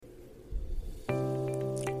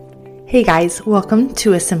Hey guys, welcome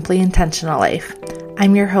to A Simply Intentional Life.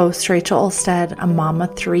 I'm your host, Rachel Olstead, a mom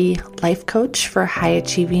of three, life coach for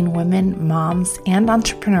high-achieving women, moms, and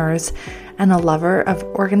entrepreneurs, and a lover of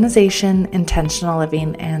organization, intentional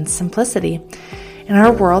living, and simplicity. In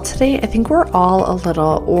our world today, I think we're all a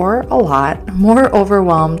little or a lot more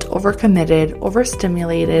overwhelmed, overcommitted,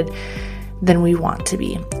 overstimulated than we want to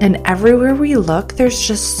be. And everywhere we look, there's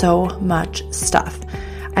just so much stuff.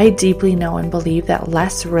 I deeply know and believe that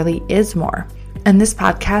less really is more. And this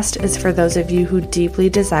podcast is for those of you who deeply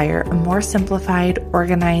desire a more simplified,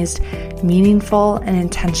 organized, meaningful, and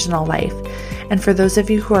intentional life. And for those of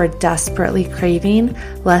you who are desperately craving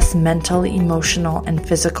less mental, emotional, and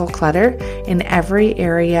physical clutter in every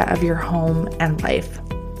area of your home and life.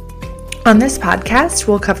 On this podcast,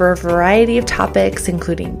 we'll cover a variety of topics,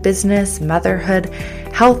 including business, motherhood,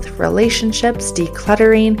 health, relationships,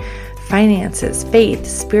 decluttering, finances, faith,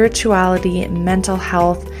 spirituality, mental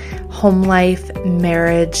health, home life,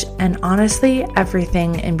 marriage, and honestly,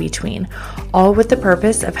 everything in between, all with the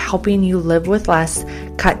purpose of helping you live with less,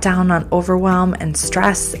 cut down on overwhelm and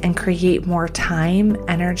stress, and create more time,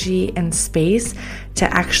 energy, and space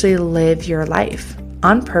to actually live your life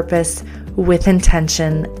on purpose, with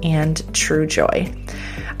intention, and true joy.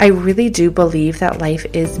 I really do believe that life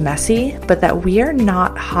is messy, but that we are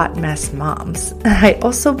not hot mess moms. I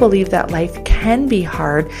also believe that life can be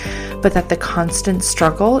hard, but that the constant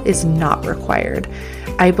struggle is not required.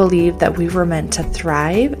 I believe that we were meant to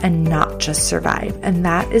thrive and not just survive, and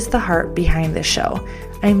that is the heart behind the show.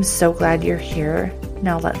 I'm so glad you're here.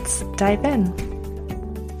 Now let's dive in.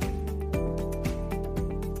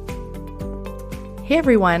 Hey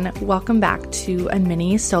everyone, welcome back to a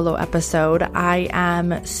mini solo episode. I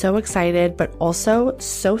am so excited, but also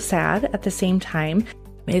so sad at the same time.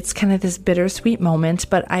 It's kind of this bittersweet moment,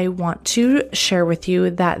 but I want to share with you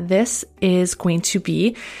that this is going to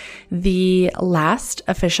be the last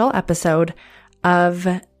official episode of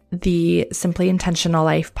the Simply Intentional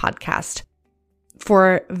Life podcast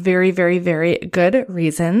for very, very, very good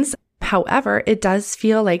reasons. However, it does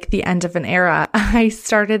feel like the end of an era. I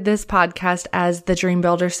started this podcast as the Dream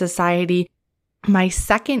Builder Society, my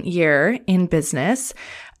second year in business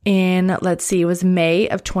it was May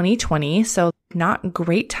of 2020. So not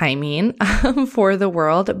great timing for the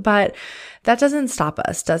world, but that doesn't stop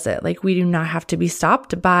us, does it? Like, we do not have to be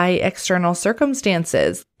stopped by external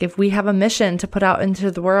circumstances. If we have a mission to put out into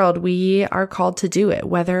the world, we are called to do it,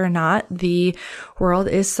 whether or not the world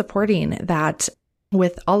is supporting that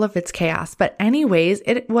with all of its chaos. But anyways,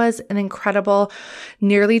 it was an incredible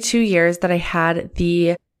nearly 2 years that I had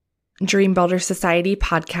the Dream Builder Society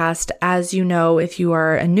podcast. As you know, if you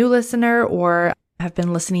are a new listener or have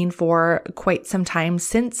been listening for quite some time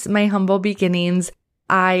since my humble beginnings,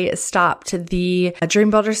 I stopped the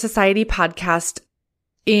Dream Builder Society podcast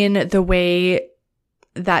in the way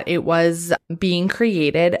that it was being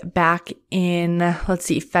created back in,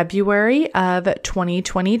 February of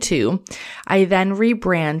 2022. I then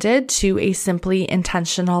rebranded to A Simply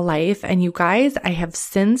Intentional Life. And you guys, I have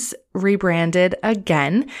since rebranded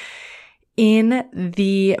again in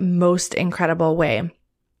the most incredible way.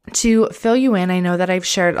 To fill you in, I know that I've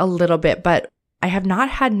shared a little bit, but I have not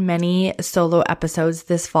had many solo episodes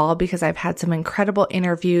this fall because I've had some incredible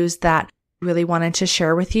interviews that I really wanted to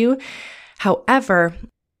share with you. However,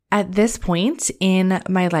 at this point in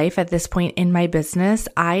my life, at this point in my business,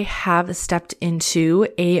 I have stepped into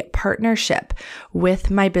a partnership with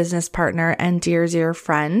my business partner and dear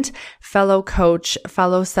friend, fellow coach,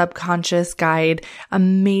 fellow subconscious guide,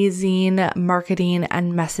 amazing marketing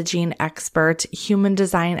and messaging expert, human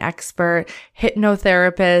design expert,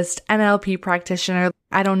 hypnotherapist, NLP practitioner.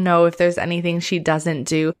 I don't know if there's anything she doesn't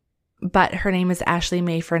do, but her name is Ashley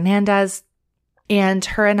Mae Fernandez. And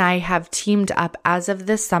her and I have teamed up as of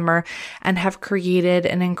this summer and have created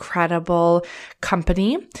an incredible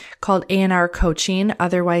company called A&R Coaching,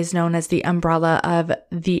 otherwise known as the umbrella of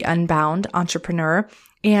the Unbound Entrepreneur.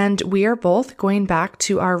 And we are both going back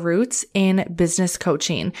to our roots in business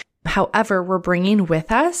coaching. However, we're bringing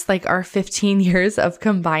with us like our 15 years of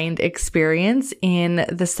combined experience in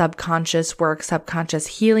the subconscious work, subconscious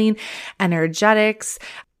healing, energetics.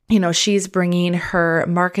 She's bringing her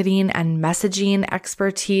marketing and messaging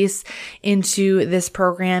expertise into this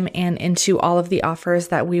program and into all of the offers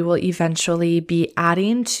that we will eventually be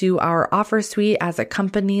adding to our offer suite as a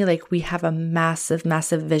company. Like, we have a massive,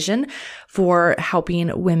 massive vision for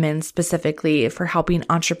helping women, specifically for helping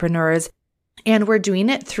entrepreneurs. And we're doing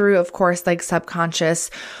it through, of course, like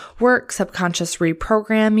subconscious work, subconscious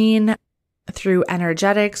reprogramming, through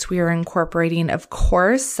energetics. We are incorporating, of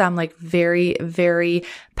course, some like very, very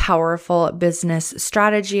powerful business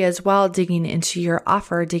strategy as well, digging into your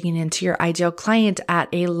offer, digging into your ideal client at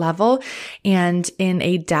a level and in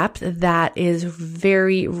a depth that is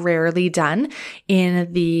very rarely done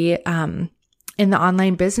in the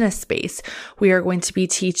online business space. We are going to be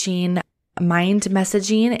teaching mind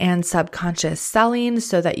messaging and subconscious selling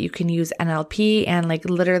so that you can use NLP and like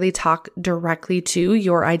literally talk directly to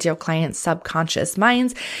your ideal client's subconscious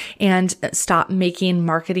minds and stop making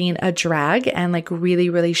marketing a drag and like really,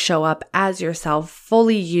 really show up as yourself,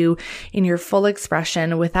 fully you in your full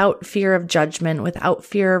expression without fear of judgment, without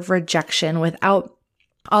fear of rejection, without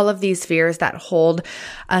all of these fears that hold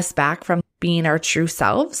us back from being our true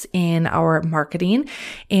selves in our marketing.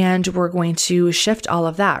 And we're going to shift all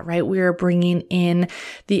of that, right? We are bringing in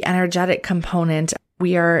the energetic component.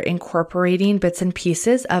 We are incorporating bits and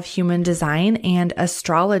pieces of human design and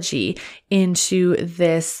astrology into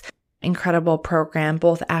this incredible program.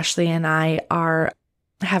 Both Ashley and I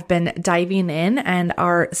have been diving in and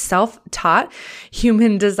are self-taught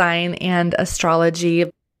human design and astrology.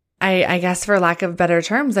 I guess for lack of better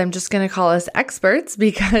terms, I'm just going to call us experts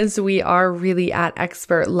because we are really at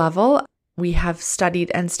expert level. We have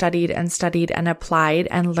studied and studied and studied and applied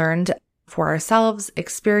and learned for ourselves,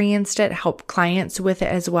 experienced it, helped clients with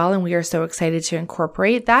it as well. And we are so excited to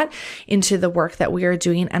incorporate that into the work that we are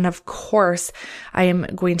doing. And of course, I am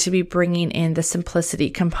going to be bringing in the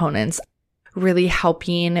simplicity components, really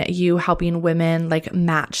helping women like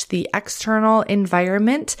match the external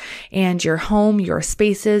environment and your home, your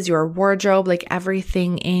spaces, your wardrobe, like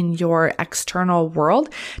everything in your external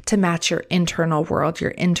world to match your internal world,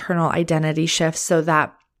 your internal identity shifts so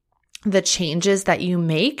that the changes that you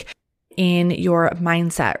make in your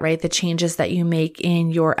mindset, right? The changes that you make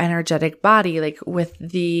in your energetic body, like with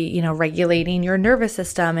the, regulating your nervous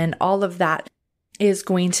system and all of that is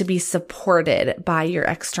going to be supported by your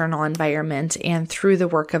external environment and through the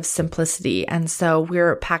work of simplicity. And so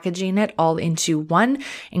we're packaging it all into one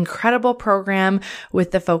incredible program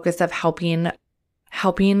with the focus of helping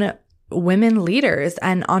women leaders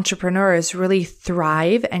and entrepreneurs really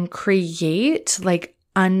thrive and create like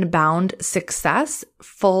unbound success,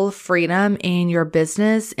 full freedom in your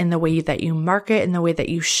business, in the way that you market, in the way that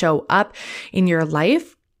you show up in your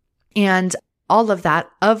life. And all of that,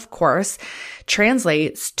 of course,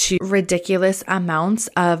 translates to ridiculous amounts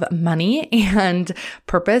of money and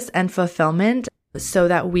purpose and fulfillment so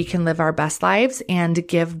that we can live our best lives and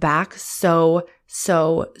give back so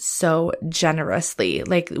generously.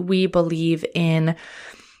 Like we believe in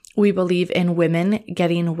women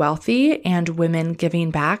getting wealthy and women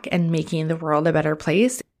giving back and making the world a better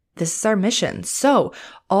place. This is our mission. So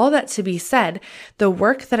all that to be said, the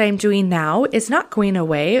work that I'm doing now is not going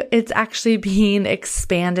away. It's actually being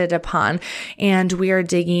expanded upon, and we are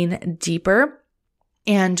digging deeper,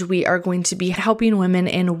 and we are going to be helping women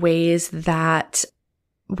in ways that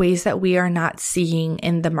we are not seeing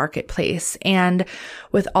in the marketplace. And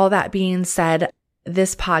with all that being said,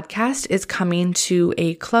 this podcast is coming to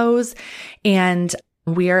a close, and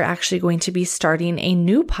we are actually going to be starting a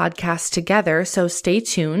new podcast together. So stay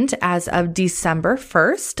tuned. As of December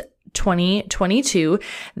 1st, 2022,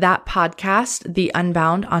 that podcast, The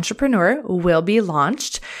Unbound Entrepreneur, will be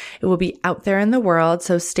launched. It will be out there in the world.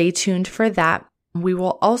 So stay tuned for that. We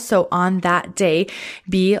will also on that day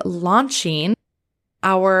be launching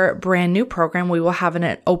our brand new program. We will have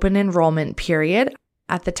an open enrollment period.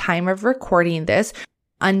 At the time of recording this,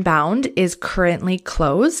 Unbound is currently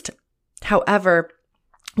closed. However,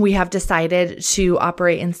 we have decided to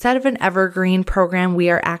operate instead of an evergreen program. We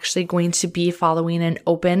are actually going to be following an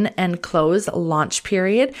open and close launch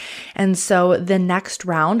period. And so the next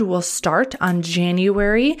round will start on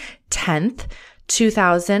January 10th,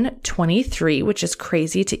 2023, which is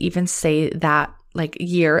crazy to even say that like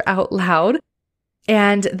year out loud.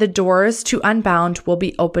 And the doors to Unbound will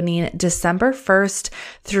be opening December 1st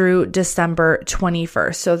through December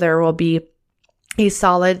 21st. So there will be a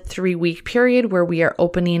solid 3-week period where we are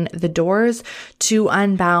opening the doors to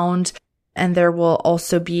Unbound. And there will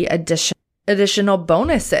also be additional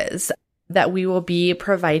bonuses that we will be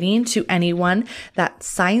providing to anyone that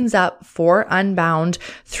signs up for Unbound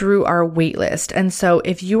through our waitlist. And so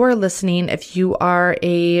if you are listening, if you are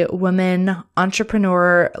a woman,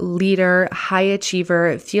 entrepreneur, leader, high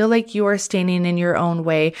achiever, feel like you are standing in your own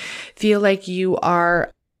way, feel like you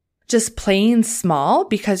are just playing small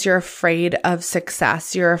because you're afraid of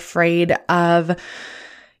success, you're afraid of,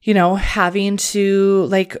 having to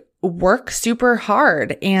like work super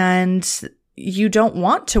hard and you don't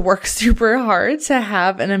want to work super hard to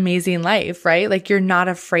have an amazing life, right? Like you're not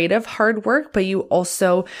afraid of hard work, but you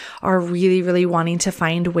also are really, really wanting to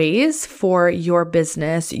find ways for your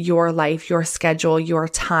business, your life, your schedule, your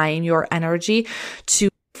time, your energy to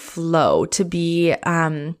flow, to be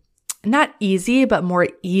not easy, but more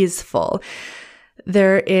easeful.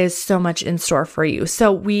 There is so much in store for you.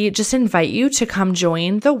 So we just invite you to come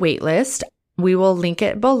join the waitlist. We will link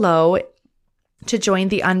it below. To join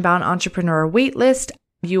the Unbound Entrepreneur waitlist,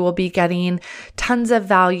 you will be getting tons of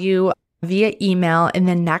value via email in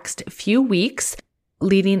the next few weeks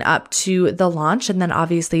leading up to the launch, and then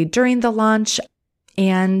obviously during the launch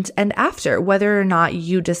and after, whether or not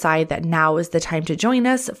you decide that now is the time to join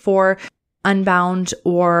us for Unbound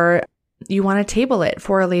or you want to table it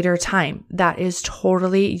for a later time. That is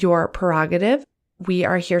totally your prerogative. We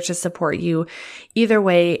are here to support you either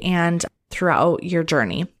way and throughout your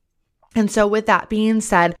journey. And so with that being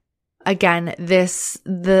said, again,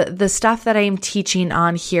 the stuff that I am teaching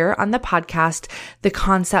on here on the podcast, the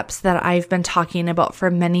concepts that I've been talking about for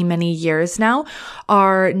many, many years now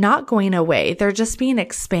are not going away. They're just being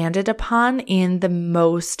expanded upon in the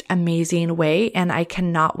most amazing way. And I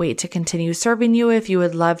cannot wait to continue serving you. If you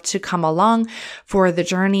would love to come along for the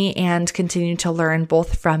journey and continue to learn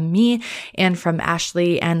both from me and from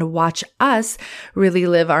Ashley and watch us really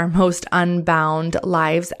live our most unbound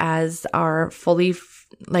lives as our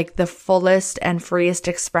like the fullest and freest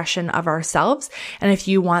expression of ourselves. And if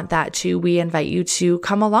you want that too, we invite you to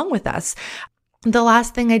come along with us. The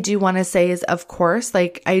last thing I do want to say is, of course,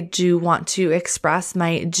 like I do want to express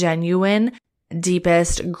my genuine,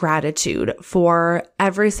 deepest gratitude for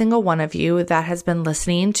every single one of you that has been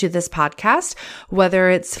listening to this podcast, whether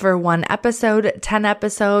it's for 1 episode, 10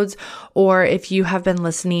 episodes, or if you have been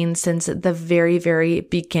listening since the very, very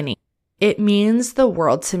beginning. It means the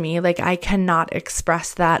world to me. Like I cannot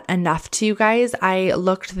express that enough to you guys. I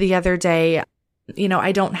looked the other day,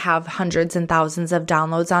 I don't have hundreds and thousands of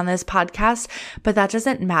downloads on this podcast, but that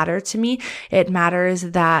doesn't matter to me. It matters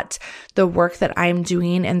that the work that I'm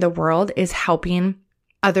doing in the world is helping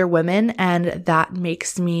other women, and that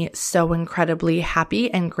makes me so incredibly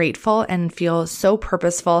happy and grateful and feel so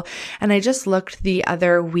purposeful. And I just looked the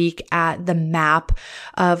other week at the map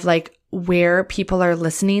of like where people are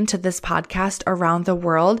listening to this podcast around the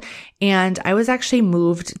world, and I was actually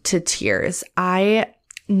moved to tears. I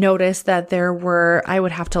noticed that I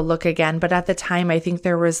would have to look again, but at the time I think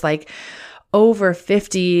there was like over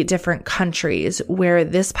 50 different countries where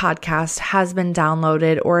this podcast has been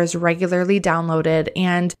downloaded or is regularly downloaded.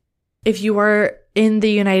 And if you are in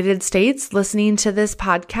the United States listening to this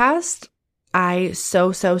podcast, I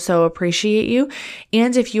so appreciate you.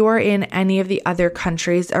 And if you are in any of the other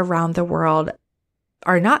countries around the world,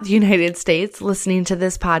 are not the United States, listening to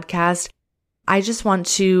this podcast, I just want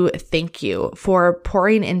to thank you for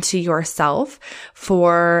pouring into yourself,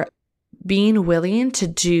 for being willing to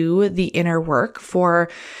do the inner work, for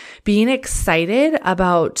being excited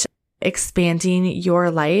about expanding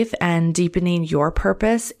your life and deepening your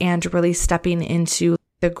purpose and really stepping into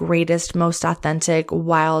the greatest, most authentic,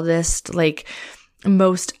 wildest, like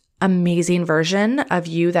most amazing version of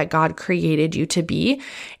you that God created you to be.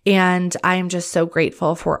 And I'm just so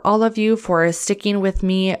grateful for all of you, for sticking with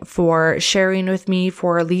me, for sharing with me,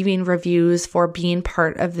 for leaving reviews, for being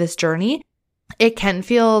part of this journey. It can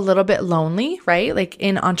feel a little bit lonely, right? Like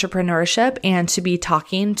in entrepreneurship, and to be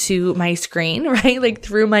talking to my screen, right? Like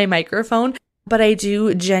through my microphone. But I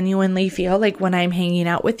do genuinely feel like when I'm hanging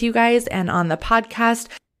out with you guys and on the podcast,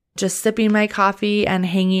 just sipping my coffee and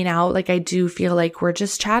hanging out, like I do feel like we're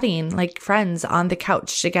just chatting like friends on the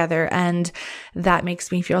couch together. And that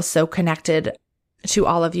makes me feel so connected to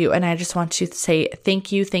all of you. And I just want to say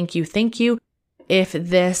thank you. If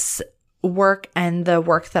this work and the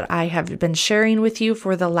work that I have been sharing with you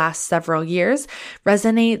for the last several years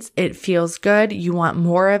resonates, it feels good, you want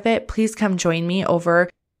more of it, please come join me over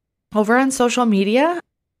on social media.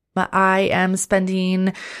 I am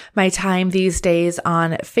spending my time these days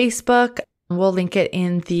on Facebook. We'll link it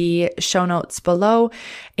in the show notes below,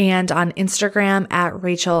 and on Instagram at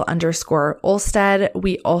Rachel_Olstead.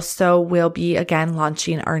 We also will be again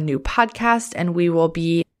launching our new podcast, and we will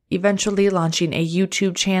be eventually launching a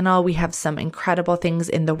YouTube channel. We have some incredible things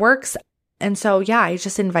in the works. And so, yeah, I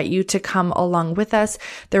just invite you to come along with us.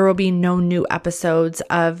 There will be no new episodes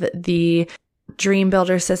of the Dream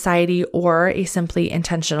Builder Society or a Simply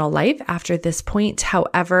Intentional Life after this point.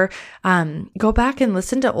 However, go back and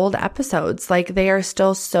listen to old episodes. Like, they are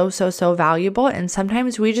still so valuable. And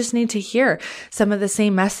sometimes we just need to hear some of the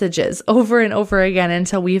same messages over and over again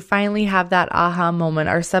until we finally have that aha moment.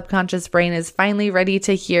 Our subconscious brain is finally ready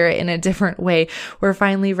to hear it in a different way. We're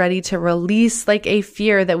finally ready to release like a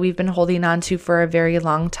fear that we've been holding on to for a very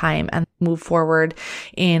long time and move forward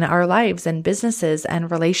in our lives and businesses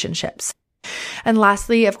and relationships. And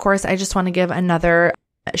lastly, of course, I just want to give another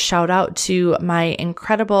shout out to my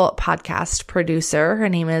incredible podcast producer. Her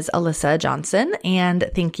name is Alyssa Johnson. And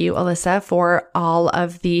thank you, Alyssa, for all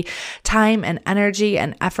of the time and energy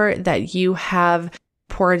and effort that you have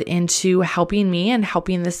poured into helping me and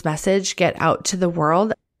helping this message get out to the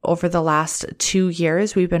world over the last 2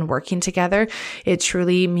 years we've been working together. It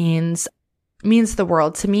truly means the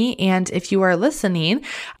world to me. And if you are listening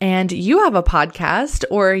and you have a podcast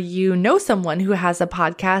or you know someone who has a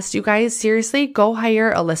podcast, you guys, seriously, go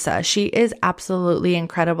hire Alyssa. She is absolutely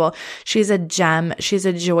incredible. She's a gem. She's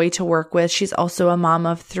a joy to work with. She's also a mom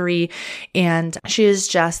of 3, and she is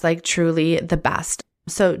just like truly the best.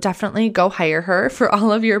 So definitely go hire her for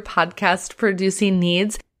all of your podcast producing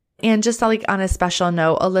needs. And just like on a special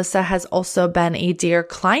note, Alyssa has also been a dear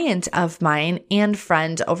client of mine and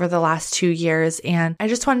friend over the last 2 years. And I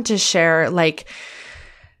just wanted to share like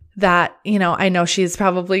that, I know she's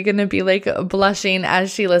probably going to be like blushing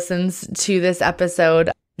as she listens to this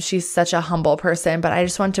episode. She's such a humble person, but I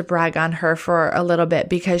just want to brag on her for a little bit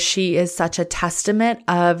because she is such a testament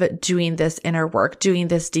of doing this inner work, doing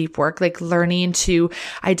this deep work, like learning to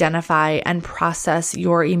identify and process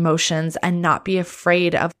your emotions and not be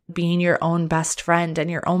afraid of being your own best friend and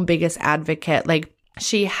your own biggest advocate. Like,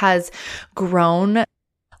 she has grown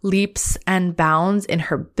leaps and bounds in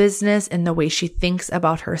her business, in the way she thinks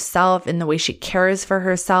about herself, in the way she cares for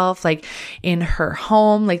herself, like in her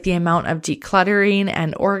home, like the amount of decluttering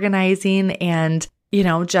and organizing and,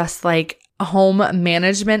 just like home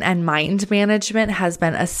management and mind management has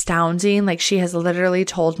been astounding. Like, she has literally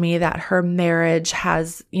told me that her marriage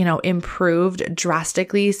has, improved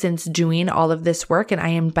drastically since doing all of this work. And I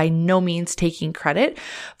am by no means taking credit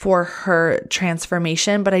for her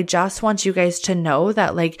transformation, but I just want you guys to know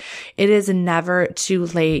that like, it is never too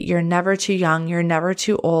late. You're never too young. You're never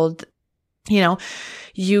too old.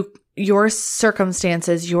 Your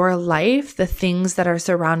circumstances, your life, the things that are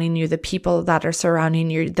surrounding you, the people that are surrounding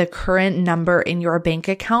you, the current number in your bank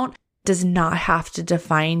account does not have to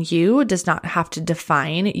define you, does not have to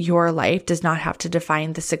define your life, does not have to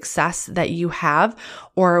define the success that you have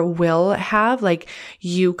or will have. Like,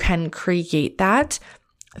 you can create that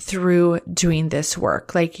through doing this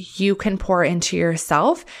work. Like, you can pour into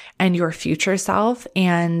yourself and your future self,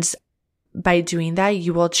 and by doing that,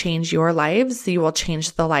 you will change your lives. You will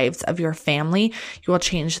change the lives of your family. You will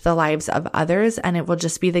change the lives of others. And it will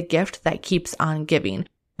just be the gift that keeps on giving.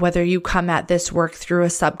 Whether you come at this work through a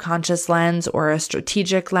subconscious lens or a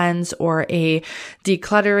strategic lens or a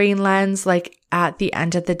decluttering lens, like at the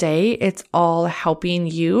end of the day, it's all helping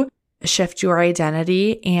you shift your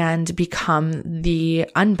identity and become the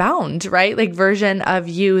unbound, right? Like version of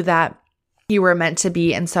you that you were meant to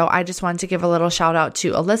be. And so I just wanted to give a little shout out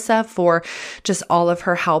to Alyssa for just all of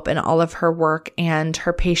her help and all of her work and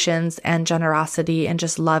her patience and generosity and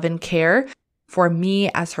just love and care for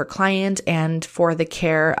me as her client and for the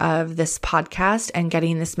care of this podcast and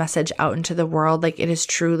getting this message out into the world. Like, it is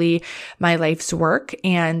truly my life's work.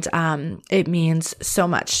 And it means so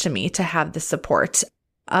much to me to have the support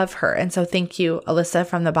of her. And so thank you, Alyssa,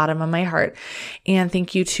 from the bottom of my heart. And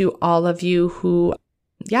thank you to all of you who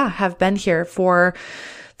have been here for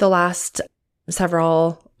the last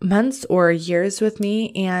several months or years with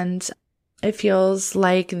me. And it feels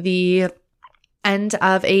like the end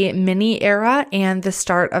of a mini era and the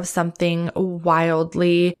start of something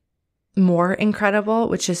wildly more incredible,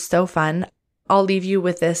 which is so fun. I'll leave you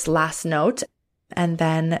with this last note, and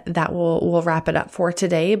then that we'll wrap it up for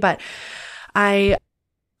today. But I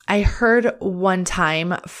heard one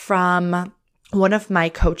time from one of my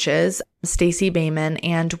coaches, Stacey Bayman,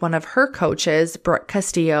 and one of her coaches, Brooke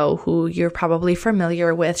Castillo, who you're probably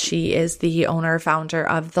familiar with. She is the owner, founder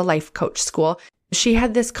of the Life Coach School. She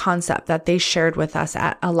had this concept that they shared with us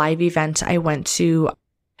at a live event I went to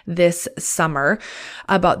this summer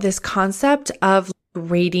about this concept of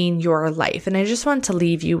rating your life. And I just wanted to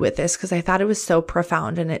leave you with this because I thought it was so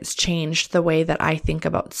profound and it's changed the way that I think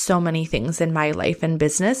about so many things in my life and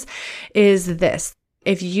business, is this.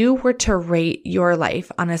 If you were to rate your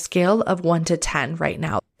life on a scale of 1 to 10 right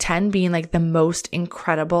now, 10 being like the most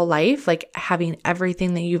incredible life, like having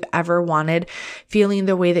everything that you've ever wanted, feeling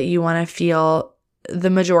the way that you want to feel, the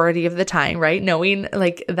majority of the time, right? Knowing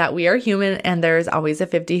like that we are human and there's always a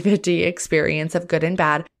 50-50 experience of good and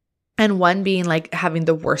bad. And one being like having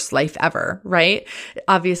the worst life ever, right?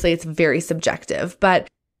 Obviously, it's very subjective, but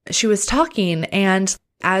she was talking, and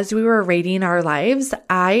as we were rating our lives,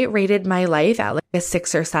 I rated my life at like a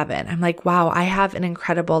 6 or 7. I'm like, wow, I have an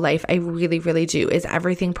incredible life. I really, really do. Is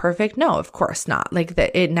everything perfect? No, of course not. Like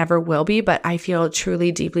that, it never will be, but I feel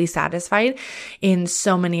truly deeply satisfied in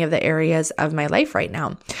so many of the areas of my life right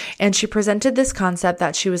now. And she presented this concept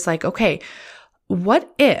that she was like, okay,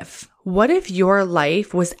 what if your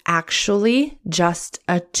life was actually just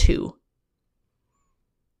a 2?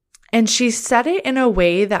 And she said it in a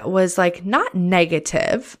way that was like not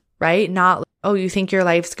negative, right? Not like, oh, you think your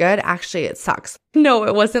life's good? Actually, it sucks. No,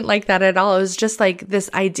 it wasn't like that at all. It was just like this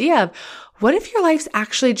idea of what if your life's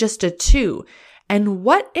actually just a 2? And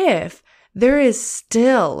what if there is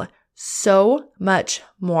still so much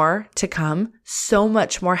more to come, so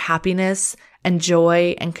much more happiness and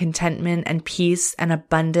joy and contentment and peace and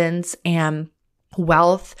abundance and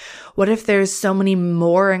wealth? What if there's so many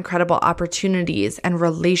more incredible opportunities and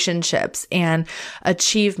relationships and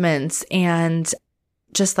achievements and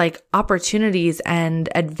just like opportunities and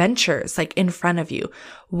adventures like in front of you?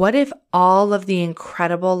 What if all of the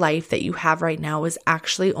incredible life that you have right now is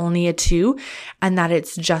actually only a 2 and that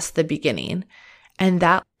it's just the beginning? And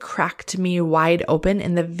that cracked me wide open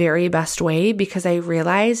in the very best way, because I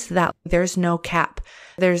realized that there's no cap.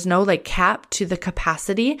 There's no like cap to the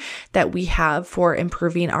capacity that we have for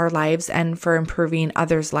improving our lives and for improving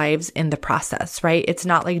others' lives in the process, right? It's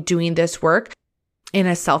not like doing this work in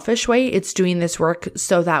a selfish way. It's doing this work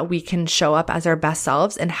so that we can show up as our best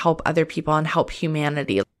selves and help other people and help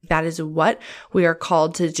humanity. That is what we are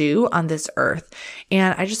called to do on this earth.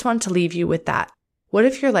 And I just want to leave you with that. What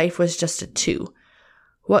if your life was just a 2?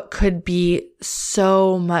 What could be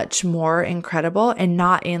so much more incredible and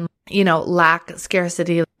not in, lack,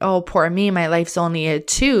 scarcity. Oh, poor me, my life's only a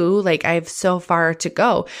 2. Like I have so far to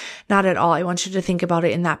go. Not at all. I want you to think about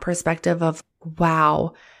it in that perspective of,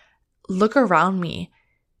 wow, look around me.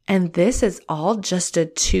 And this is all just a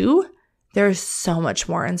 2. There's so much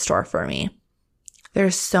more in store for me.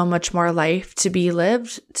 There's so much more life to be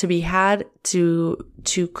lived, to be had, to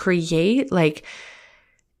create. Like,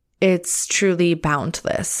 it's truly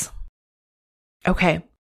boundless. Okay,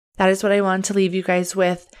 that is what I wanted to leave you guys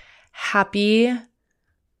with. Happy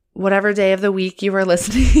whatever day of the week you are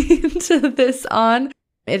listening to this on.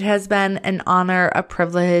 It has been an honor, a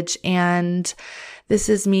privilege, and this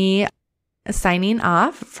is me signing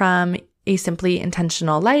off from A Simply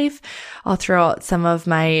Intentional Life. I'll throw out some of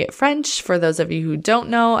my French. For those of you who don't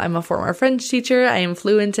know, I'm a former French teacher. I am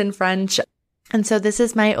fluent in French. And so this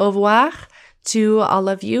is my au revoir to all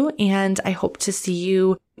of you, and I hope to see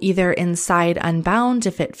you either inside Unbound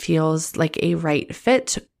if it feels like a right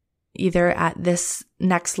fit, either at this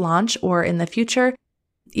next launch or in the future.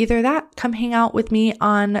 Either that, come hang out with me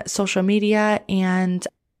on social media and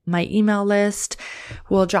my email list.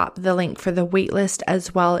 We'll drop the link for the waitlist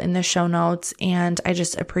as well in the show notes, and I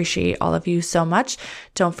just appreciate all of you so much.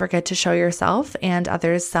 Don't forget to show yourself and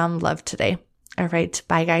others some love today. All right,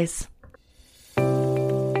 bye guys.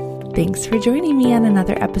 Thanks for joining me on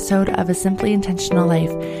another episode of A Simply Intentional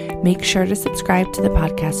Life. Make sure to subscribe to the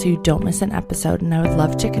podcast so you don't miss an episode, and I would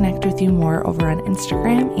love to connect with you more over on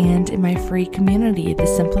Instagram and in my free community, the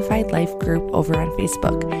Simplified Life group over on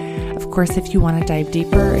Facebook. Of course, if you want to dive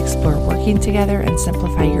deeper, explore working together, and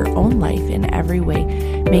simplify your own life in every way,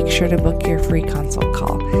 make sure to book your free consult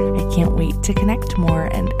call. I can't wait to connect more,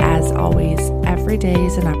 and as always, every day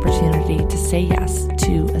is an opportunity to say yes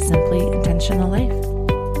to a simply intentional life.